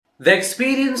The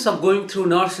experience of going through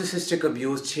narcissistic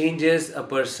abuse changes a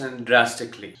person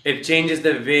drastically. It changes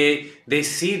the way they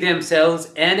see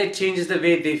themselves and it changes the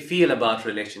way they feel about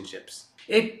relationships.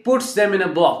 It puts them in a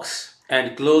box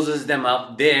and closes them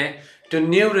up there to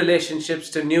new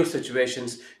relationships, to new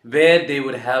situations where they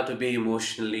would have to be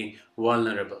emotionally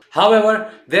vulnerable.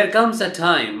 However, there comes a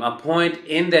time, a point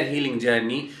in their healing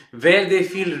journey where they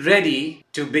feel ready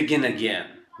to begin again,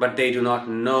 but they do not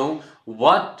know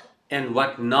what and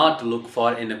what not to look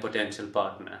for in a potential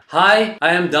partner. Hi,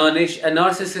 I am Danish, a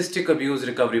narcissistic abuse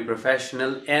recovery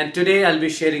professional, and today I'll be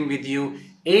sharing with you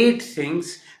 8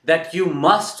 things that you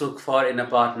must look for in a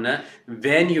partner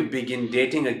when you begin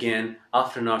dating again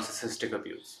after narcissistic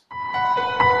abuse.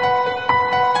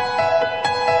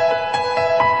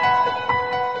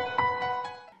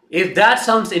 If that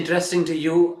sounds interesting to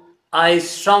you, I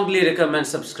strongly recommend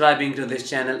subscribing to this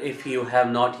channel if you have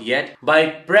not yet by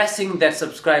pressing that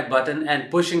subscribe button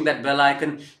and pushing that bell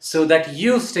icon so that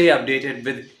you stay updated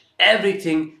with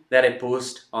everything that I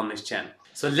post on this channel.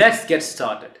 So let's get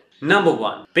started. Number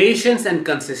 1, patience and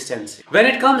consistency. When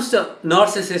it comes to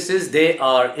narcissists, they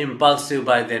are impulsive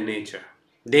by their nature.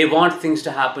 They want things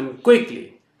to happen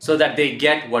quickly so that they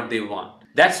get what they want.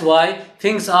 That's why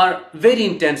things are very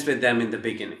intense with them in the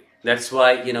beginning. That's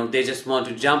why, they just want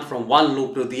to jump from one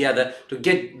loop to the other to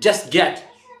get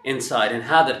inside and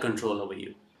have that control over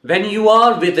you. When you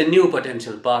are with a new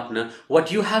potential partner,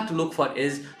 what you have to look for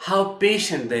is how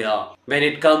patient they are when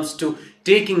it comes to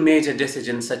taking major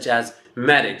decisions such as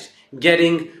marriage,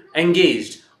 getting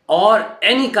engaged, or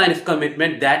any kind of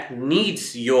commitment that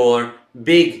needs your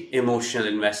big emotional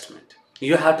investment.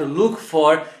 You have to look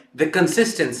for the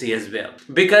consistency as well,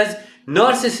 because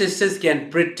narcissists can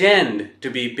pretend to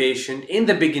be patient in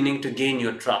the beginning to gain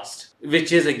your trust,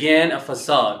 which is again a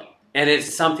facade, and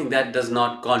it's something that does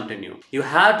not continue. You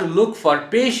have to look for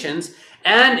patience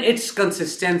and its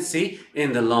consistency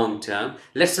in the long term,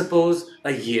 let's suppose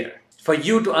a year, for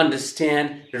you to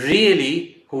understand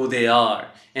really who they are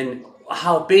and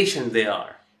how patient they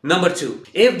are. Number 2,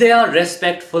 if they are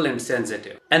respectful and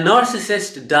sensitive. A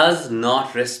narcissist does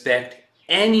not respect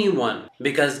anyone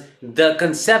because the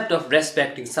concept of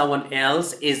respecting someone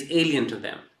else is alien to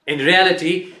them. In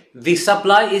reality, the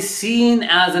supply is seen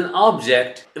as an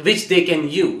object which they can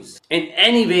use in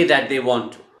any way that they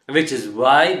want to, which is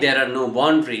why there are no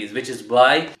boundaries, which is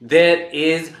why there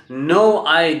is no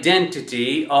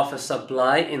identity of a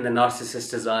supply in the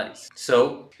narcissist's eyes.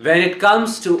 So, when it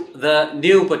comes to the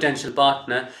new potential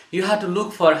partner, you have to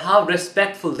look for how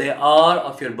respectful they are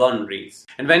of your boundaries.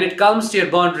 And when it comes to your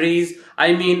boundaries,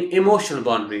 I mean emotional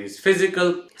boundaries,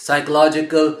 physical,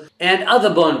 psychological, and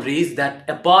other boundaries that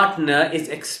a partner is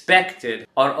expected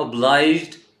or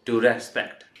obliged to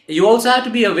respect. You also have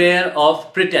to be aware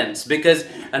of pretense, because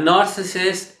a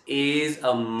narcissist is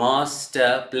a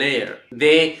master player.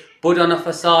 They put on a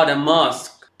facade, a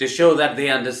mask, to show that they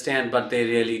understand, but they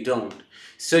really don't.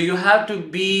 So you have to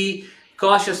be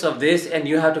cautious of this, and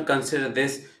you have to consider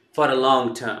this for a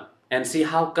long term and see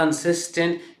how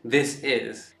consistent this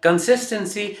is.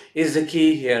 Consistency is the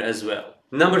key here as well.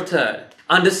 Number 3,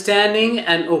 understanding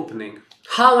and opening.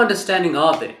 How understanding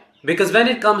are they? Because when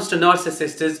it comes to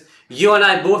narcissists, you and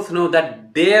I both know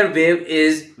that their wave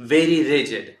is very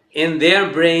rigid. In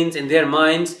their brains, in their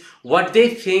minds, what they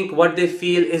think, what they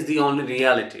feel is the only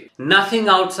reality. Nothing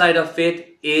outside of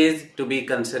it is to be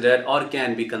considered or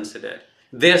can be considered.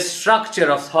 Their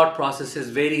structure of thought process is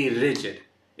very rigid.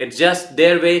 It's just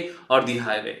their way or the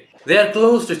highway. They are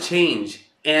close to change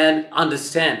and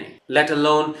understanding, let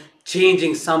alone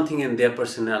changing something in their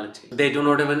personality. They do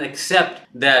not even accept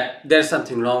that there's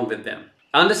something wrong with them.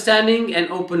 Understanding and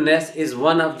openness is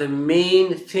one of the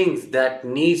main things that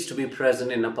needs to be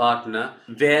present in a partner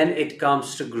when it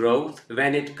comes to growth,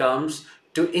 when it comes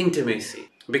to intimacy.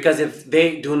 Because if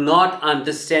they do not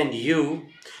understand you,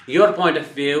 your point of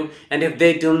view, and if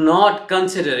they do not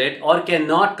consider it or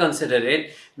cannot consider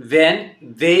it, then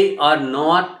they are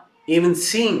not even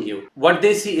seeing you. What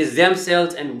they see is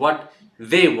themselves and what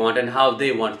they want and how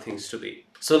they want things to be.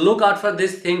 So look out for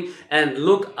this thing and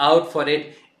look out for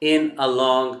it in a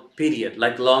long period,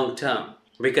 like long term.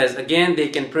 Because again, they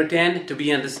can pretend to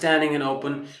be understanding and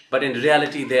open, but in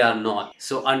reality they are not.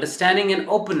 So understanding and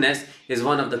openness is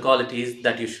one of the qualities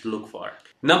that you should look for.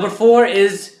 Number 4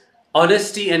 is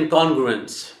honesty and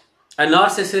congruence. A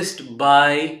narcissist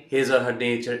by his or her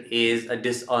nature is a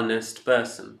dishonest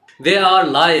person. They are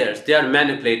liars, they are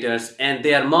manipulators, and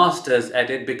they are masters at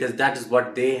it because that is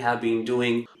what they have been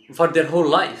doing for their whole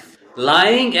life.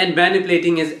 Lying and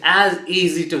manipulating is as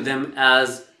easy to them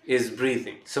as is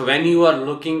breathing. So when you are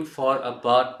looking for a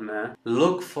partner,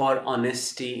 look for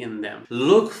honesty in them.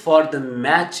 Look for the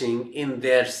matching in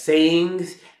their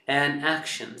sayings and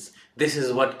actions. This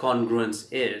is what congruence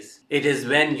is. It is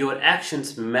when your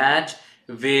actions match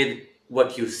with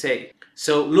what you say.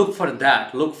 So look for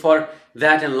that. Look for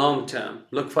that in long term.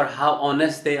 Look for how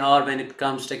honest they are when it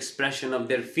comes to expression of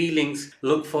their feelings.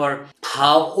 Look for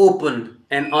how open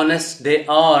and honest they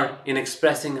are in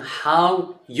expressing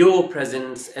how your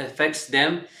presence affects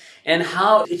them and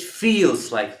how it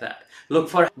feels like that. Look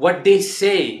for what they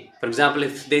say. For example,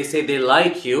 if they say they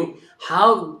like you,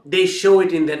 how they show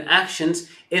it in their actions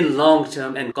in long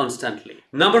term and constantly.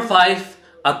 Number 5,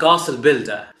 a castle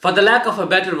builder. For the lack of a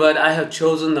better word, I have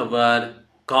chosen the word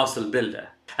castle builder.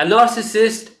 A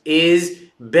narcissist is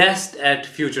best at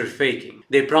future faking.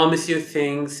 They promise you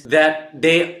things that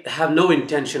they have no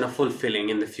intention of fulfilling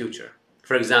in the future.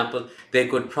 For example, they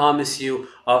could promise you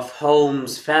of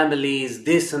homes, families,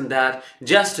 this and that,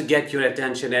 just to get your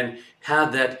attention and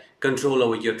have that control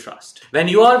over your trust. When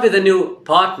you are with a new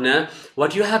partner,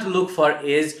 what you have to look for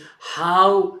is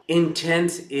how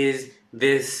intense is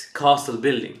this castle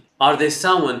building. Are they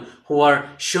someone who are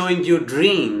showing you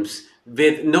dreams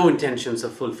with no intentions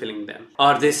of fulfilling them?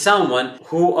 Are they someone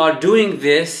who are doing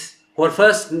this, who are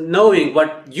first knowing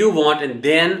what you want and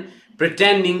then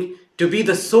pretending to be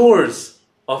the source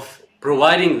of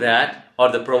providing that,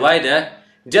 or the provider,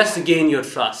 just to gain your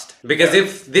trust? Because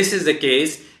if this is the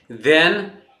case,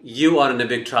 then you are in a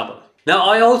big trouble. Now,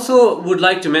 I also would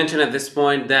like to mention at this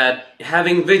point that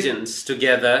having visions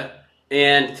together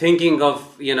and thinking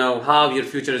of, how your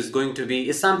future is going to be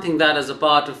is something that is a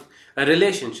part of a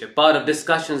relationship, part of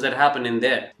discussions that happen in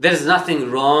there. There's nothing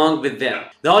wrong with them.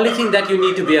 The only thing that you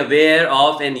need to be aware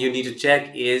of and you need to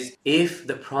check is if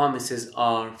the promises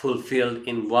are fulfilled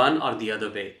in one or the other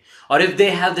way, or if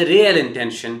they have the real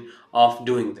intention of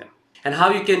doing them. And how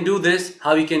you can do this,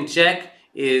 how you can check,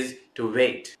 is to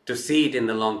wait, to see it in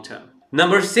the long term.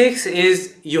 Number 6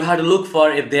 is you have to look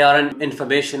for if they are an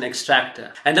information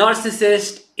extractor. A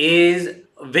narcissist is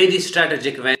very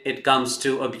strategic when it comes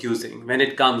to abusing, when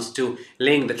it comes to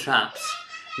laying the traps.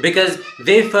 Because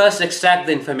they first extract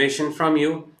the information from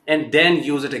you and then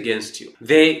use it against you.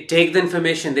 They take the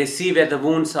information, they see where the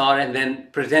wounds are and then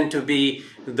pretend to be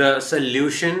the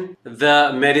solution,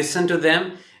 the medicine to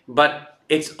them, but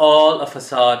it's all a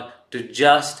facade to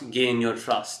just gain your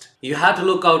trust. You have to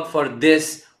look out for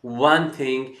this one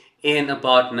thing in a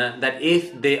partner, that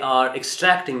if they are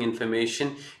extracting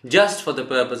information just for the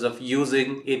purpose of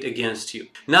using it against you.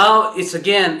 Now, it's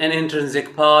again an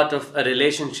intrinsic part of a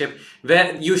relationship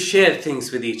where you share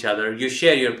things with each other, you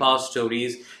share your past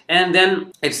stories, and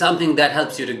then it's something that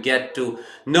helps you to get to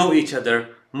know each other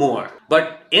more.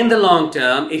 But in the long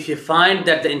term, if you find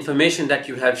that the information that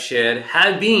you have shared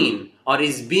have been or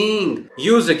is being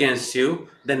used against you,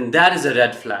 then that is a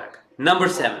red flag. Number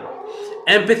 7,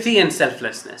 empathy and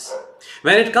selflessness.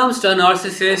 When it comes to a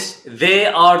narcissist, they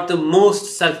are the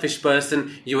most selfish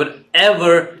person you would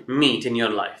ever meet in your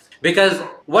life. Because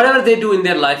whatever they do in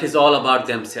their life is all about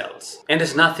themselves and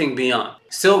is nothing beyond.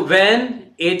 So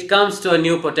when it comes to a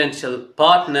new potential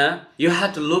partner, you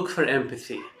have to look for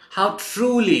empathy. How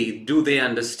truly do they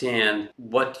understand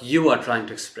what you are trying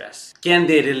to express? Can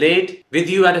they relate with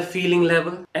you at a feeling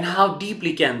level? And how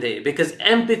deeply can they? Because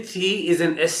empathy is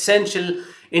an essential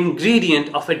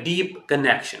ingredient of a deep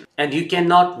connection, and you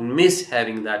cannot miss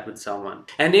having that with someone.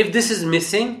 And if this is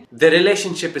missing, the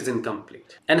relationship is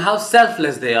incomplete. And how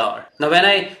selfless they are. Now, when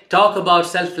I talk about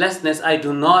selflessness, I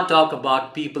do not talk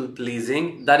about people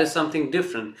pleasing. That is something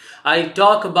different. I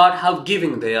talk about how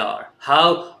giving they are,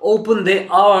 how open they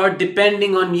are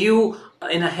depending on you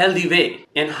in a healthy way,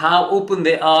 and how open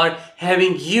they are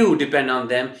having you depend on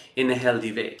them in a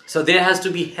healthy way. So there has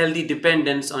to be healthy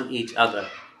dependence on each other,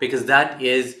 because that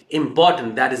is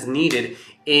important, that is needed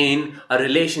in a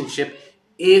relationship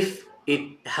if it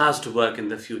has to work in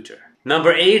the future.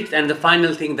 Number 8, and the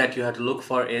final thing that you have to look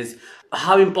for, is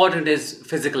how important is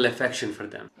physical affection for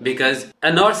them. Because a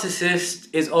narcissist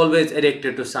is always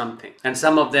addicted to something, and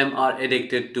some of them are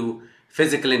addicted to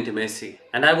physical intimacy.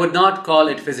 And I would not call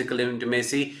it physical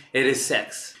intimacy, it is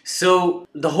sex. So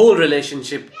the whole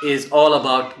relationship is all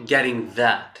about getting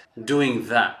that, doing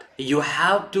that. You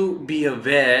have to be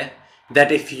aware that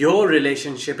if your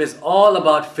relationship is all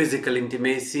about physical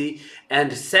intimacy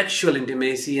and sexual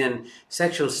intimacy and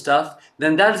sexual stuff,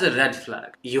 then that is a red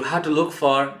flag. You have to look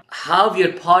for how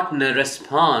your partner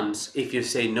responds if you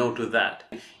say no to that.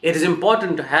 It is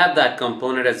important to have that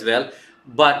component as well,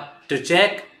 but to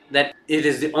check that it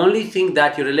is the only thing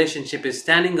that your relationship is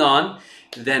standing on,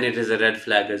 then it is a red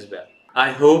flag as well.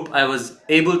 I hope I was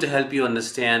able to help you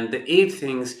understand the 8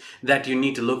 things that you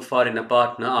need to look for in a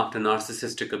partner after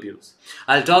narcissistic abuse.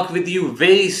 I'll talk with you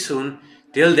very soon.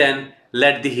 Till then,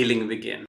 let the healing begin.